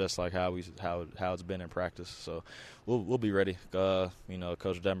 it's just like how it's been in practice. So we'll be ready.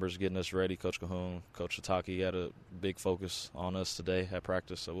 Coach Denver's getting us ready. Coach Cahoon, Coach Sataki had a big focus on us today at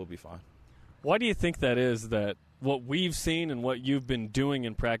practice, so we'll be fine. Why do you think that is, that what we've seen and what you've been doing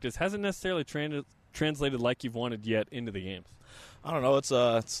in practice hasn't necessarily translated like you've wanted yet into the games? I don't know. It's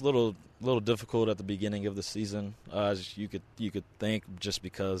a little difficult at the beginning of the season, as you could think, just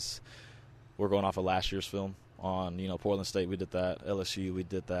because we're going off of last year's film on Portland State. We did that. LSU, we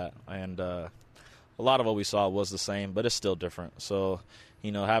did that, and a lot of what we saw was the same, but it's still different. So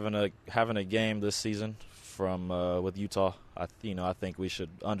having a game this season from with Utah, I think we should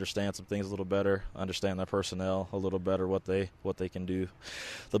understand some things a little better, understand their personnel a little better, what they can do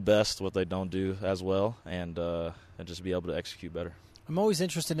the best, what they don't do as well, and just be able to execute better. I'm always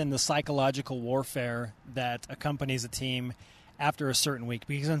interested in the psychological warfare that accompanies a team after a certain week,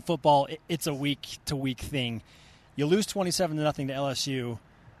 because in football it's a week-to-week thing. You lose 27-0 to LSU,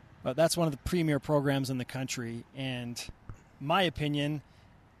 but that's one of the premier programs in the country, and my opinion,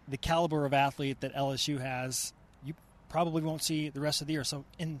 the caliber of athlete that LSU has, you probably won't see the rest of the year. So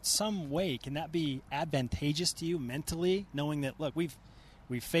in some way, can that be advantageous to you mentally, knowing that, look, we've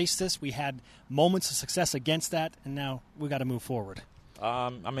faced this, we had moments of success against that, and now we got to move forward?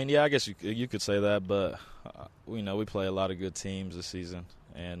 I guess you could say that, but we play a lot of good teams this season,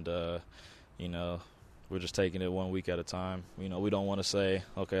 and we're just taking it 1 week at a time. We don't want to say,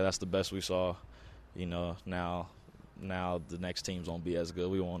 okay, that's the best we saw. Now the next teams won't be as good.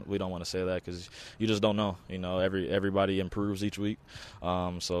 We don't want to say that, because you just don't know. Everybody improves each week.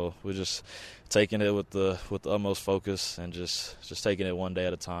 So we're just taking it with the utmost focus, and just taking it one day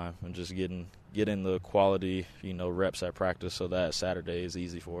at a time, and just getting the quality reps at practice, so that Saturday is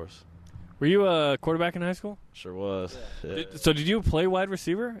easy for us. Were you a quarterback in high school? Sure was. Yeah. So did you play wide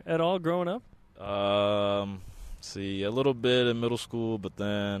receiver at all growing up? A little bit in middle school, but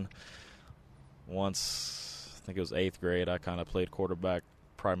then once, I think it was 8th grade, I kind of played quarterback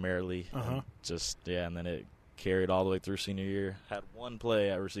primarily. And then it carried all the way through senior year. Had one play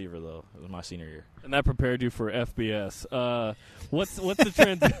at receiver, though. It was my senior year. And that prepared you for FBS. What's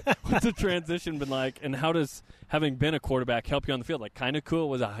the transition been like, and how does having been a quarterback help you on the field? Like, kind of cool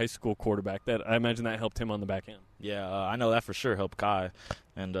was a high school quarterback. That I imagine that helped him on the back end. Yeah, I know that for sure helped Kai,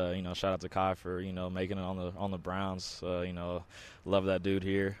 and shout out to Kai for making it on the Browns. Love that dude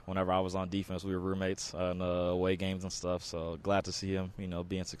here. Whenever I was on defense, we were roommates in away games and stuff. So glad to see him,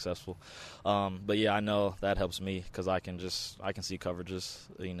 being successful. But yeah, I know that helps me, because I can see coverages,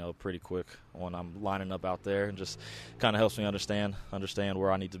 pretty quick when I'm lining up out there, and just kind of helps me understand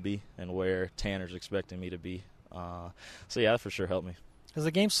where I need to be and where Tanner's expecting me to be. So yeah, that for sure helped me. Has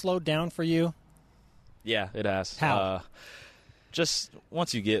the game slowed down for you? Yeah, it has. How? Just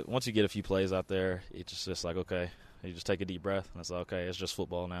once you get a few plays out there, it's just like, okay, you just take a deep breath, and it's like, okay, it's just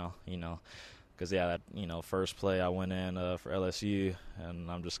football now, Because, that, first play I went in for LSU, and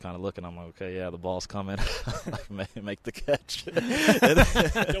I'm just kind of looking. I'm like, okay, yeah, the ball's coming. Make the catch.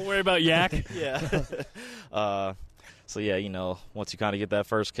 Don't worry about Yak. Yeah. So, yeah, once you kind of get that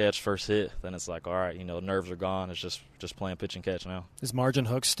first catch, first hit, then it's like, all right, nerves are gone. It's just playing pitch and catch now. Is Margin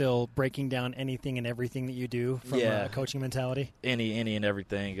Hook still breaking down anything and everything that you do from a coaching mentality? Any and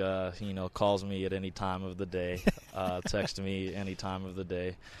everything. Calls me at any time of the day, texts me any time of the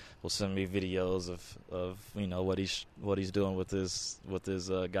day. Will send me videos of what he's doing with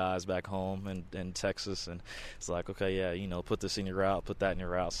his guys back home in Texas, and it's like, okay, yeah, put this in your route, put that in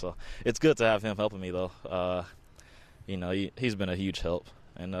your route. So it's good to have him helping me though. He's been a huge help,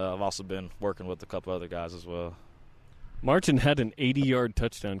 and I've also been working with a couple other guys as well. Martin had an 80-yard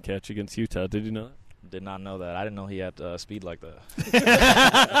touchdown catch against Utah. Did you know that? Did not know that. I didn't know he had speed like that.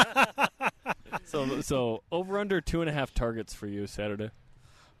 So over under 2.5 targets for you Saturday.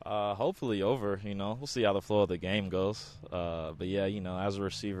 Hopefully over. We'll see how the flow of the game goes. But yeah, as a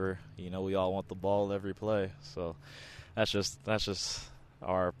receiver, we all want the ball every play. So that's just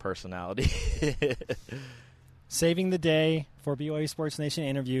our personality. Saving the day for BYU Sports Nation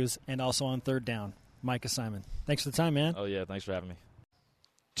interviews and also on Third Down, Micah Simon. Thanks for the time, man. Oh, yeah, thanks for having me.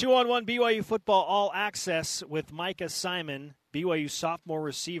 2-on-1 BYU football all access with Micah Simon, BYU sophomore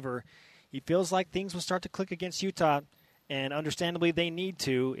receiver. He feels like things will start to click against Utah, and understandably they need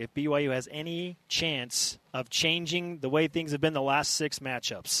to if BYU has any chance of changing the way things have been the last 6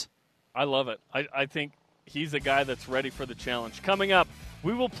 matchups. I love it. I think he's a guy that's ready for the challenge. Coming up,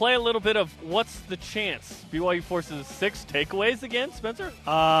 we will play a little bit of What's the Chance? BYU forces 6 takeaways again, Spencer?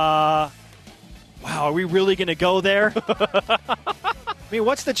 Wow, are we really going to go there? I mean,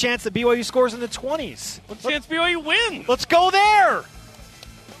 what's the chance that BYU scores in the 20s? What's the chance BYU wins? Let's go there!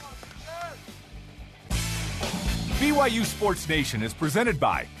 BYU Sports Nation is presented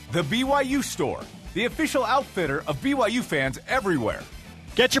by The BYU Store, the official outfitter of BYU fans everywhere.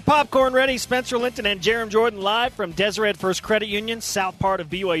 Get your popcorn ready. Spencer Linton and Jarom Jordan live from Deseret First Credit Union, south part of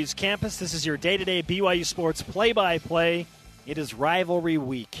BYU's campus. This is your day-to-day BYU sports play-by-play. It is rivalry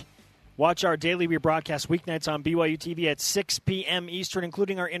week. Watch our daily rebroadcast weeknights on BYU TV at 6 p.m. Eastern,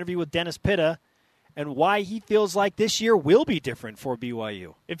 including our interview with Dennis Pitta and why he feels like this year will be different for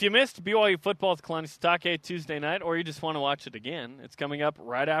BYU. If you missed BYU football with Kalani Sitake Tuesday night, or you just want to watch it again, it's coming up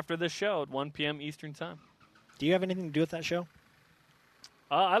right after this show at 1 p.m. Eastern time. Do you have anything to do with that show?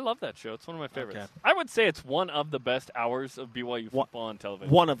 I love that show. It's one of my favorites. Okay. I would say it's one of the best hours of BYU football on television.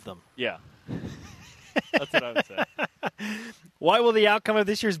 One of them. Yeah. That's what I would say. Why will the outcome of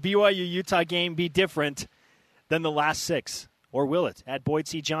this year's BYU-Utah game be different than the last 6? Or will it? At Boyd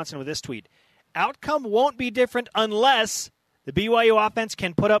C. Johnson with this tweet. Outcome won't be different unless the BYU offense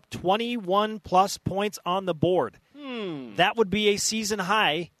can put up 21-plus points on the board. That would be a season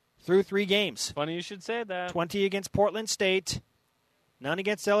high through 3 games. Funny you should say that. 20 against Portland State. None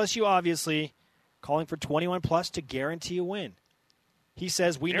against LSU, obviously. Calling for 21-plus to guarantee a win. He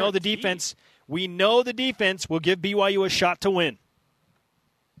says, we know the defense will give BYU a shot to win.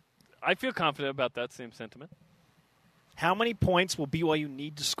 I feel confident about that same sentiment. How many points will BYU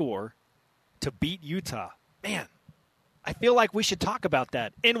need to score to beat Utah? Man, I feel like we should talk about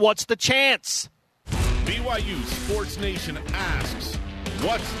that. And what's the chance? BYU Sports Nation asks,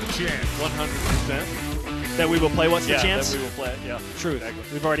 what's the chance? 100%. That we will play What's the Chance? That we will play it, yeah. Truth. Exactly.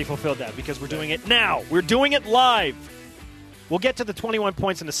 We've already fulfilled that because we're doing it now. We're doing it live. We'll get to the 21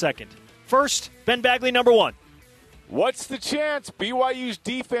 points in a second. First, Ben Bagley, number 1. What's the chance BYU's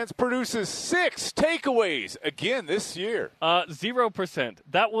defense produces 6 takeaways again this year? 0%.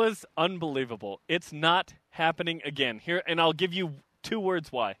 That was unbelievable. It's not happening again. Here, and I'll give you 2 words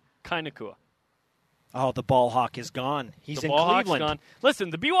why. Kainakua. Oh, the ball hawk is gone. He's in Cleveland. Gone.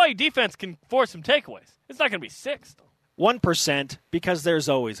 Listen, the BYU defense can force some takeaways. It's not going to be 6, though. 1%, because there's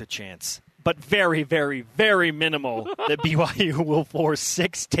always a chance. But very, very, very minimal that BYU will force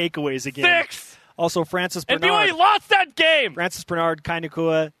 6 takeaways again. 6! Also, Francis Bernard. And BYU lost that game! Francis Bernard,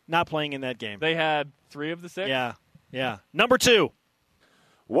 Kainakua, not playing in that game. They had 3 of the 6? Yeah. Number 2.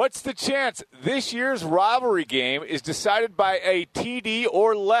 What's the chance this year's rivalry game is decided by a TD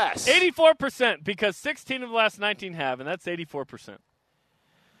or less? 84%, because 16 of the last 19 have, and that's 84%.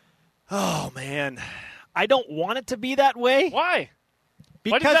 Oh, man. I don't want it to be that way. Why?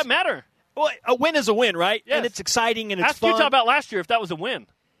 Because, why does that matter? Well, a win is a win, right? Yes. And it's exciting and it's Ask fun. Utah about last year if that was a win.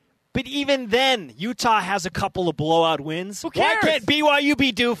 But even then, Utah has a couple of blowout wins. Who cares? Why can't BYU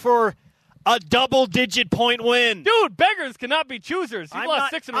be due for a double-digit point win? Dude, beggars cannot be choosers. You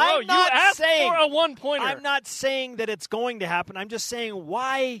lost 6 in a row. You asked for a 1-pointer. I'm not saying that it's going to happen. I'm just saying,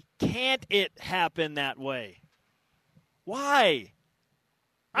 why can't it happen that way? Why?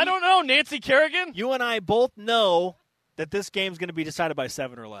 I don't know, Nancy Kerrigan. You and I both know that this game's going to be decided by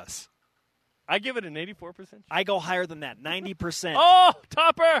 7 or less. I give it an 84%. I go higher than that, 90%. Oh,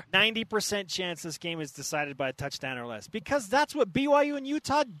 Topper! 90% chance this game is decided by a touchdown or less, because that's what BYU and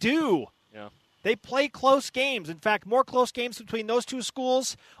Utah do. Yeah. They play close games. In fact, more close games between those two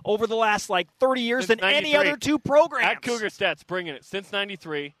schools over the last 30 years than any other two programs. At Cougar Stats, bringing it. Since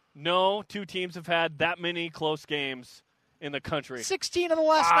 93, no two teams have had that many close games in the country. 16 of the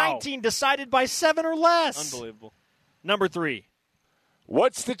last 19 decided by 7 or less. Unbelievable. Number 3.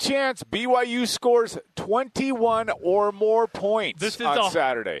 What's the chance BYU scores 21 or more points on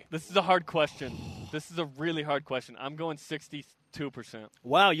Saturday? This is a hard question. This is a really hard question. I'm going 62%.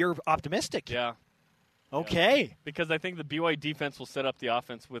 Wow, you're optimistic. Yeah. Okay. Yeah. Because I think the BYU defense will set up the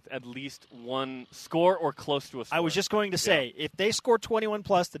offense with at least one score or close to a score. I was just going to say, if they score 21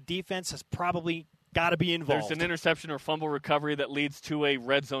 plus, the defense has probably got to be involved. There's an interception or fumble recovery that leads to a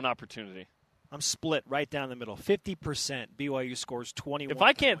red zone opportunity. I'm split right down the middle. 50% BYU scores 21 If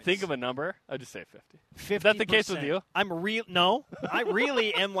I can't points. think of a number, I'd just say 50. 50%. Is that the case with you? No. I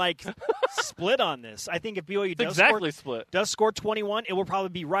really am split on this. I think if BYU does score 21, it will probably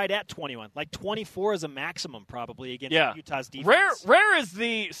be right at 21. 24 is a maximum probably against Utah's defense. Rare is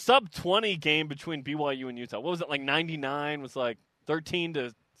the sub-20 game between BYU and Utah. What was it, 99 was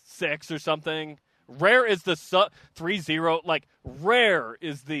 13-6 or something? Rare is the sub-3-0. Rare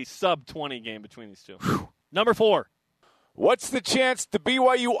is the sub-20 game between these two. Number 4. What's the chance the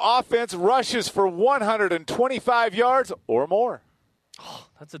BYU offense rushes for 125 yards or more? Oh,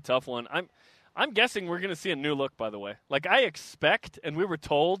 that's a tough one. I'm guessing we're going to see a new look, by the way. I expect, and we were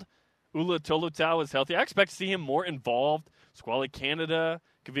told Ula Tolutau is healthy. I expect to see him more involved. Squally Canada,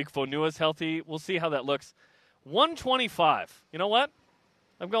 Kavik Fonua is healthy. We'll see how that looks. 125. You know what?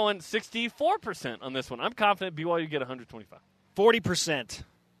 I'm going 64% on this one. I'm confident BYU get 125. 40%.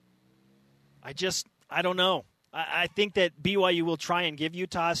 I don't know. I think that BYU will try and give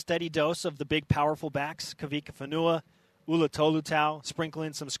Utah a steady dose of the big, powerful backs, Kavika Fonua, Ula Tolutau, sprinkle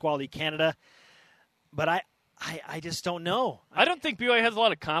in some Squally Canada. But I just don't know. I don't think BYU has a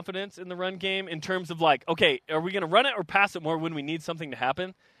lot of confidence in the run game in terms of okay, are we going to run it or pass it more when we need something to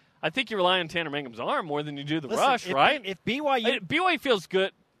happen? I think you rely on Tanner Mangum's arm more than you do the rush, right? If BYU feels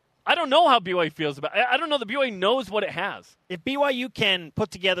good, I don't know how BYU feels about it. I don't know that BYU knows what it has. If BYU can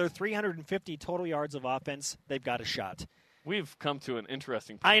put together 350 total yards of offense, they've got a shot. We've come to an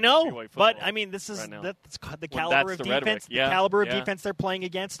interesting point. I know, BYU but this is right that's the caliber of defense, the caliber of defense they're playing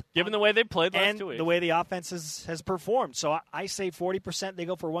against. Given the way they played last and 2 weeks. the way the offense has performed. So I say 40%. They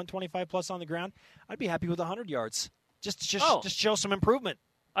go for 125 plus on the ground. I'd be happy with 100 yards. Just show some improvement.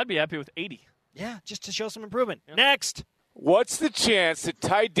 I'd be happy with 80. Yeah, just to show some improvement. Yeah. Next. What's the chance that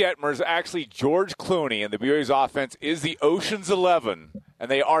Ty Detmer is actually George Clooney and the BYU's offense is the Ocean's 11 and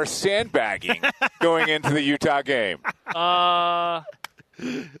they are sandbagging going into the Utah game?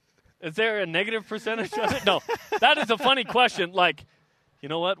 Is there a negative percentage of it? No. That is a funny question. You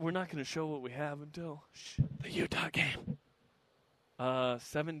know what? We're not going to show what we have until the Utah game.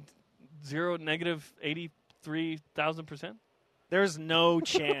 7-0 negative 83,000%. There's no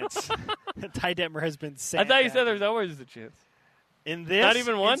chance that Ty Detmer has been sandbagged. I thought you said there's always a chance. In this? Not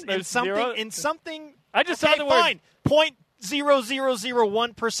even one? In something. I just saw the word.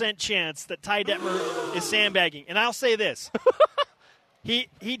 0.0001% chance that Ty Detmer is sandbagging. And I'll say this. He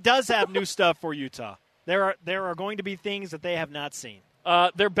does have new stuff for Utah. There are going to be things that they have not seen.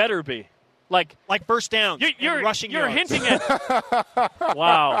 There better be. Like first downs and rushing You're yards. hinting at.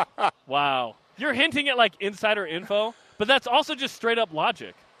 Wow. You're hinting at insider info. But that's also just straight up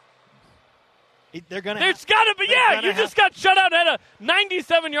logic. There's got to be, you just got shut out at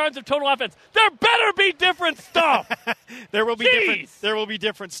 97 yards of total offense. There better be different stuff. There will be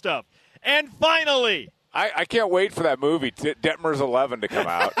different stuff. And finally, I can't wait for that movie, Detmer's 11, to come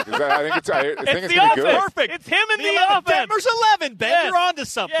out. I think it's going to be good. Perfect. It's him in the offense. Detmer's 11, Ben. Yes. You're on to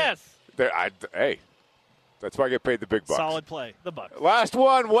something. Yes. Hey, that's why I get paid the big bucks. Solid play. The bucks. Last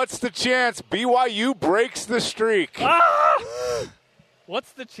one. What's the chance BYU breaks the streak?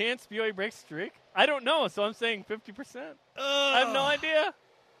 What's the chance BYU breaks the streak? I don't know, so I'm saying 50%. I have no idea.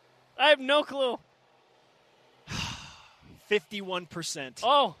 I have no clue. 51%.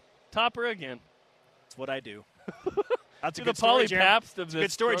 Oh, topper again. That's what I do. That's a the good story, Polly Jarom. Pabst of this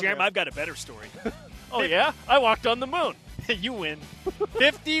good story, program. Jarom. I've got a better story. Oh, yeah? I walked on the moon. You win.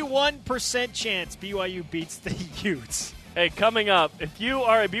 51% chance BYU beats the Utes. Hey, coming up, if you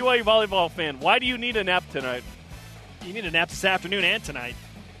are a BYU volleyball fan, why do you need a nap tonight? You need a nap this afternoon and tonight.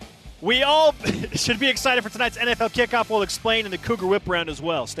 We all should be excited for tonight's NFL kickoff. We'll explain in the Cougar Whip Round as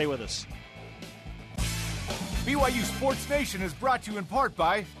well. Stay with us. BYU Sports Nation is brought to you in part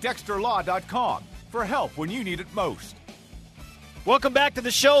by DexterLaw.com for help when you need it most. Welcome back to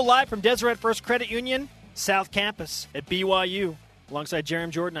the show, live from Deseret First Credit Union, South Campus at BYU. Alongside Jarom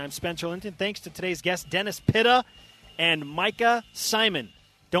Jordan, I'm Spencer Linton. Thanks to today's guests, Dennis Pitta and Micah Simon.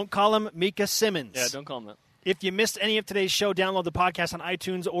 Don't call him Mika Simmons. Yeah, don't call him that. If you missed any of today's show, download the podcast on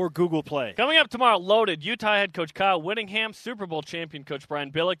iTunes or Google Play. Coming up tomorrow, loaded. Utah head coach Kyle Whittingham, Super Bowl champion coach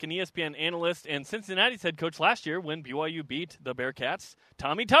Brian Billick, an ESPN analyst, and Cincinnati's head coach last year when BYU beat the Bearcats,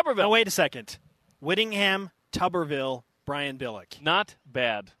 Tommy Tuberville. Now, wait a second. Whittingham, Tuberville, Brian Billick. Not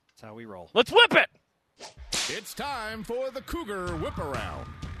bad. That's how we roll. Let's whip it! It's time for the Cougar Whip Around.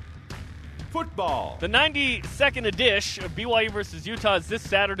 Football. The 92nd edition of BYU versus Utah is this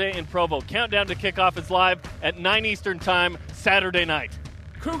Saturday in Provo. Countdown to kickoff is live at 9 Eastern Time, Saturday night.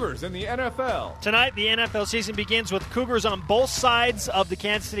 Cougars in the NFL. Tonight, the NFL season begins with Cougars on both sides of the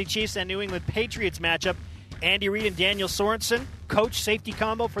Kansas City Chiefs and New England Patriots matchup. Andy Reid and Daniel Sorensen, coach safety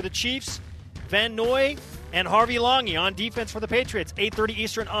combo for the Chiefs. Van Noy and Harvey Longy on defense for the Patriots. 8:30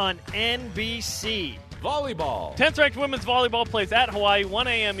 Eastern on NBC. Volleyball. 10th ranked women's volleyball plays at Hawaii, 1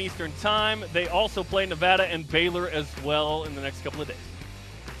 a.m. Eastern Time. They also play Nevada and Baylor as well in the next couple of days.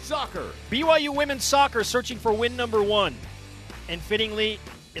 Soccer. BYU women's soccer searching for win number 1. And fittingly,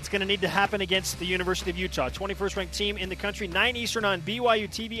 it's going to need to happen against the University of Utah. 21st ranked team in the country, 9 Eastern on BYU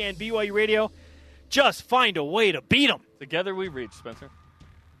TV and BYU Radio. Just find a way to beat them. Together we reach, Spencer.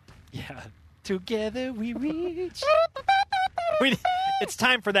 Yeah. Together we reach. It's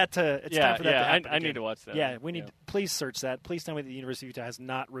time for that to. It's time for that to happen. I need to watch that. Yeah, we need. To, please search that. Please tell me that the University of Utah has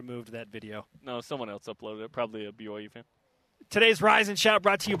not removed that video. No, someone else uploaded it. Probably a BYU fan. Today's Rise and Shout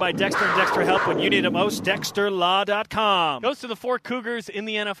brought to you by Dexter and Dexter Help when you need it most. DexterLaw.com. Goes to the 4 Cougars in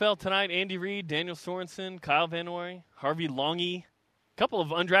the NFL tonight. Andy Reid, Daniel Sorensen, Kyle Van Noy, Harvey Longy. A couple of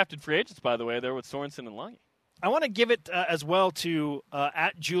undrafted free agents, by the way, there with Sorensen and Longy. I want to give it as well to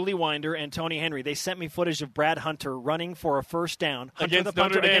at Julie Winder and Tony Henry. They sent me footage of Brad Hunter running for a first down against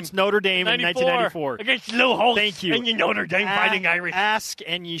Notre Dame in 1994. Against Lou Holtz. Thank you. And your Notre Dame Fighting Irish. Ask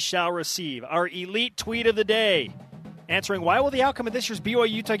and ye shall receive. Our elite tweet of the day. Answering, why will the outcome of this year's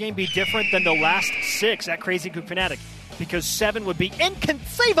BYU-Utah game be different than the last 6 at Crazy Cook Fanatic? Because 7 would be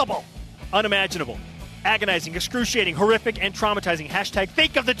inconceivable, unimaginable, agonizing, excruciating, horrific, and traumatizing. Hashtag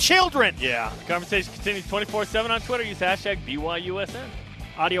think of the children. Yeah. The conversation continues 24/7 on Twitter. Use hashtag BYUSN.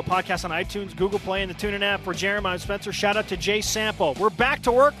 Audio podcast on iTunes, Google Play, and the TuneIn app. For Jarom, I'm Spencer. Shout out to Jay Sample. We're back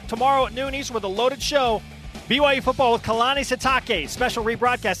to work tomorrow at noon Eastern with a loaded show. BYU football with Kalani Sitake. Special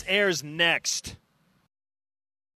rebroadcast airs next.